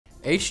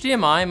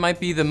HDMI might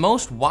be the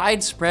most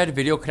widespread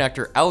video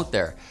connector out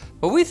there,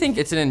 but we think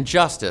it's an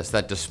injustice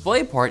that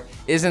DisplayPort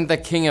isn't the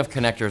king of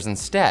connectors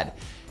instead.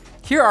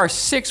 Here are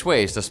 6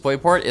 ways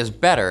DisplayPort is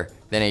better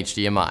than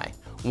HDMI.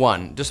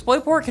 1.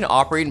 DisplayPort can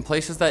operate in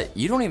places that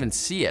you don't even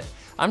see it.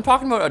 I'm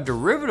talking about a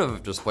derivative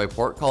of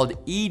DisplayPort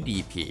called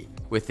EDP,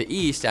 with the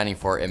E standing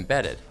for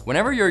embedded.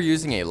 Whenever you're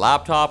using a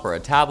laptop or a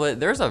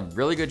tablet, there's a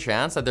really good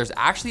chance that there's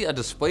actually a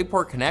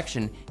DisplayPort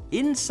connection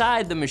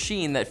inside the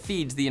machine that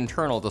feeds the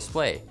internal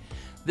display.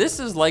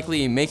 This is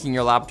likely making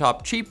your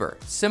laptop cheaper,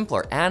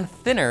 simpler, and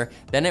thinner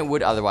than it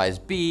would otherwise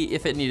be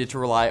if it needed to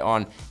rely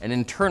on an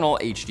internal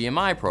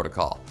HDMI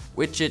protocol,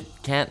 which it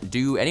can't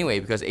do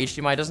anyway because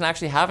HDMI doesn't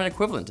actually have an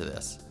equivalent to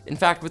this. In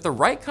fact, with the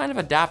right kind of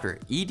adapter,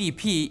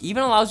 EDP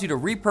even allows you to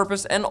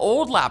repurpose an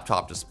old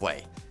laptop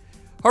display.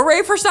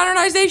 Hooray for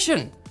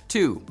standardization!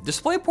 2.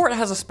 DisplayPort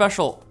has a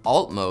special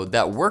alt mode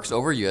that works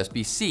over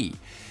USB-C.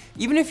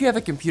 Even if you have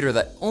a computer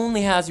that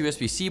only has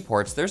USB-C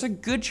ports, there's a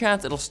good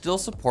chance it'll still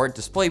support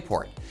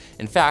DisplayPort.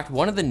 In fact,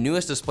 one of the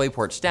newest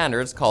DisplayPort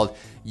standards, called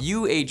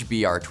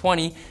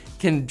UHBR20,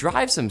 can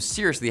drive some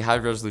seriously high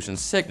resolution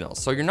signals,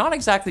 so you're not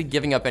exactly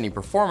giving up any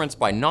performance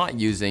by not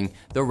using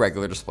the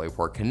regular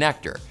DisplayPort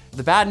connector.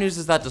 The bad news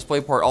is that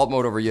DisplayPort alt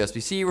mode over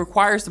USB-C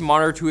requires the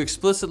monitor to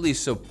explicitly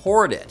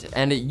support it,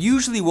 and it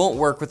usually won't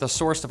work with a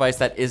source device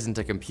that isn't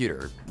a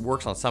computer. It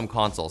works on some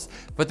consoles.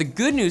 But the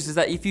good news is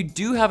that if you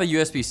do have a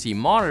USB-C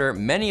monitor,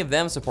 many of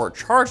them support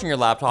charging your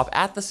laptop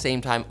at the same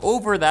time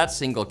over that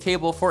single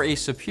cable for a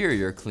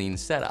superior clean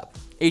setup.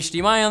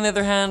 HDMI, on the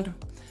other hand,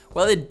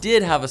 well, it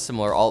did have a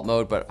similar alt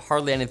mode, but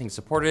hardly anything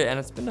supported it, and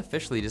it's been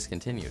officially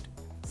discontinued.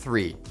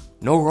 3.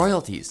 No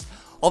royalties.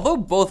 Although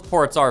both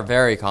ports are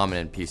very common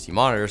in PC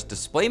monitors,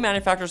 display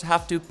manufacturers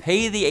have to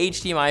pay the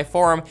HDMI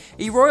forum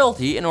a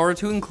royalty in order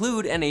to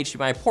include an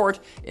HDMI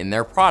port in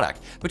their product,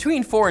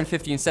 between 4 and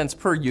 15 cents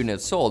per unit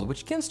sold,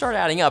 which can start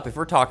adding up if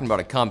we're talking about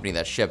a company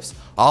that ships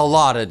a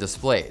lot of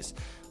displays.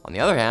 On the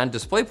other hand,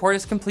 DisplayPort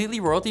is completely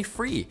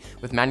royalty-free,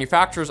 with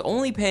manufacturers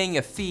only paying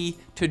a fee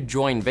to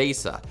join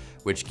VESA,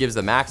 which gives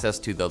them access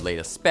to the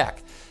latest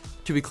spec.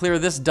 To be clear,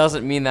 this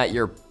doesn't mean that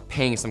you're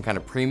paying some kind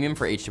of premium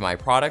for HDMI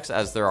products,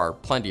 as there are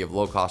plenty of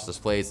low-cost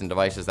displays and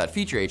devices that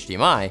feature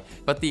HDMI,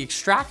 but the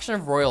extraction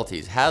of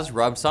royalties has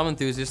rubbed some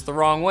enthusiasts the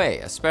wrong way,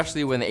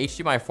 especially when the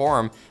HDMI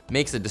forum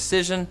makes a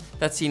decision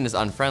that's seen as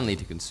unfriendly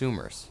to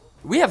consumers.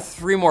 We have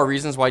 3 more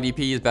reasons why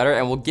DP is better,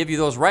 and we'll give you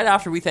those right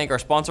after we thank our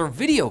sponsor,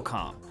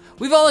 Videocom.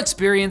 We've all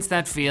experienced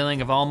that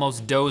feeling of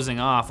almost dozing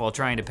off while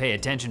trying to pay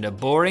attention to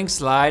boring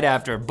slide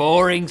after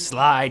boring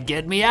slide.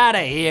 Get me out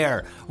of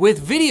here.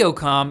 With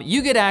Videocom,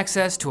 you get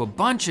access to a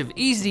bunch of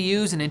easy to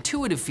use and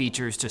intuitive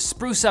features to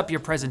spruce up your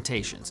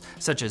presentations,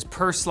 such as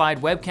per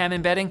slide webcam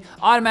embedding,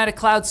 automatic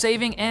cloud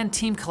saving, and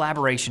team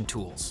collaboration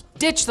tools.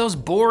 Ditch those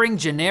boring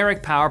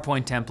generic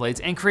PowerPoint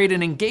templates and create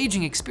an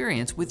engaging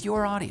experience with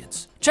your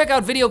audience. Check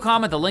out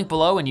Videocom at the link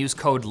below and use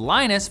code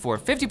Linus for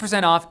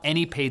 50% off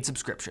any paid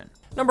subscription.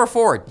 Number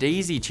 4,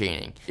 daisy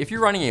chaining. If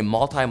you're running a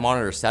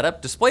multi-monitor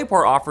setup,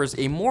 DisplayPort offers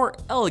a more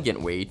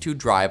elegant way to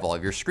drive all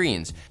of your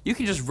screens. You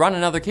can just run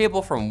another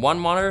cable from one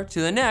monitor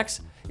to the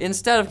next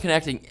instead of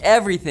connecting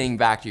everything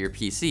back to your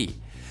PC.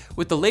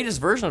 With the latest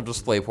version of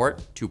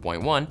DisplayPort,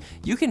 2.1,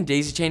 you can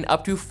daisy chain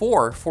up to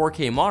 4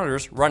 4K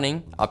monitors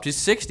running up to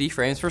 60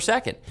 frames per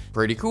second.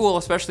 Pretty cool,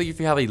 especially if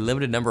you have a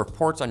limited number of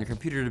ports on your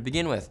computer to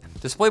begin with.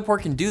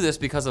 DisplayPort can do this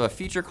because of a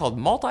feature called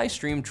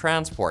multi-stream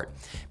transport,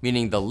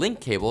 meaning the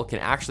link cable can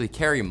actually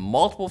carry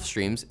multiple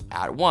streams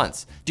at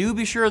once. Do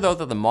be sure though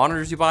that the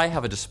monitors you buy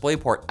have a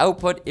DisplayPort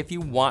output if you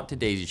want to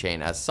daisy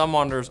chain, as some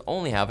monitors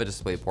only have a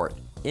DisplayPort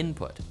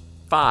input.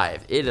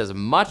 5. It is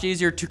much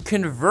easier to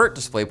convert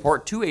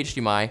DisplayPort to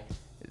HDMI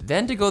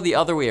than to go the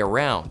other way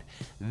around.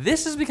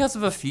 This is because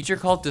of a feature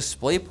called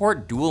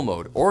DisplayPort Dual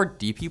Mode, or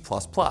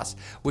DP++,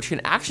 which can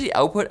actually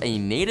output a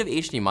native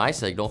HDMI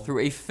signal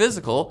through a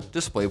physical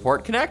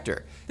DisplayPort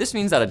connector. This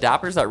means that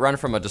adapters that run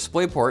from a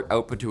DisplayPort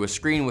output to a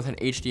screen with an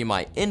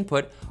HDMI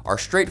input are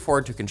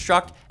straightforward to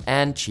construct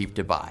and cheap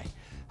to buy.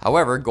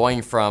 However,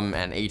 going from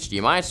an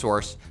HDMI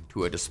source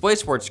to a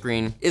DisplayPort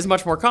screen is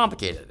much more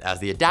complicated, as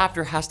the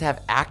adapter has to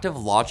have active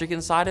logic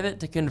inside of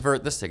it to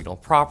convert the signal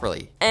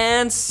properly.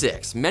 And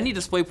 6, many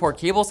DisplayPort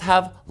cables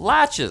have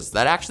latches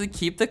that actually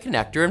keep the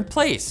connector in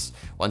place.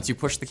 Once you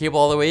push the cable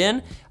all the way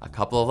in, a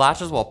couple of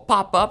latches will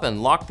pop up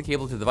and lock the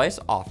cable to the device,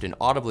 often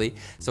audibly.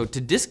 So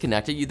to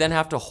disconnect it, you then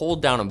have to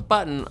hold down a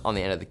button on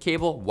the end of the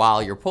cable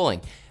while you're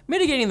pulling,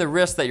 mitigating the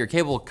risk that your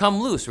cable will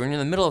come loose when you're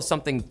in the middle of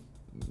something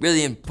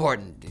really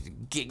important.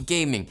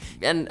 Gaming.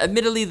 And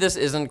admittedly, this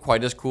isn't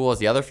quite as cool as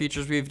the other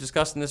features we've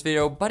discussed in this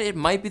video, but it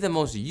might be the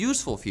most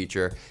useful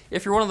feature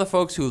if you're one of the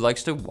folks who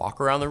likes to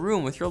walk around the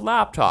room with your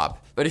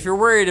laptop. But if you're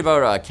worried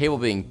about a cable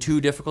being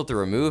too difficult to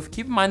remove,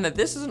 keep in mind that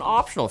this is an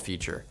optional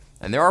feature.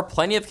 And there are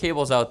plenty of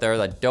cables out there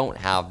that don't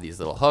have these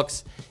little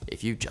hooks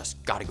if you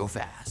just gotta go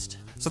fast.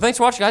 So thanks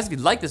for watching, guys. If you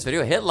liked this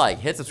video, hit like,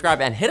 hit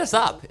subscribe, and hit us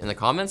up in the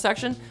comment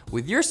section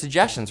with your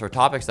suggestions for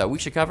topics that we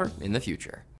should cover in the future.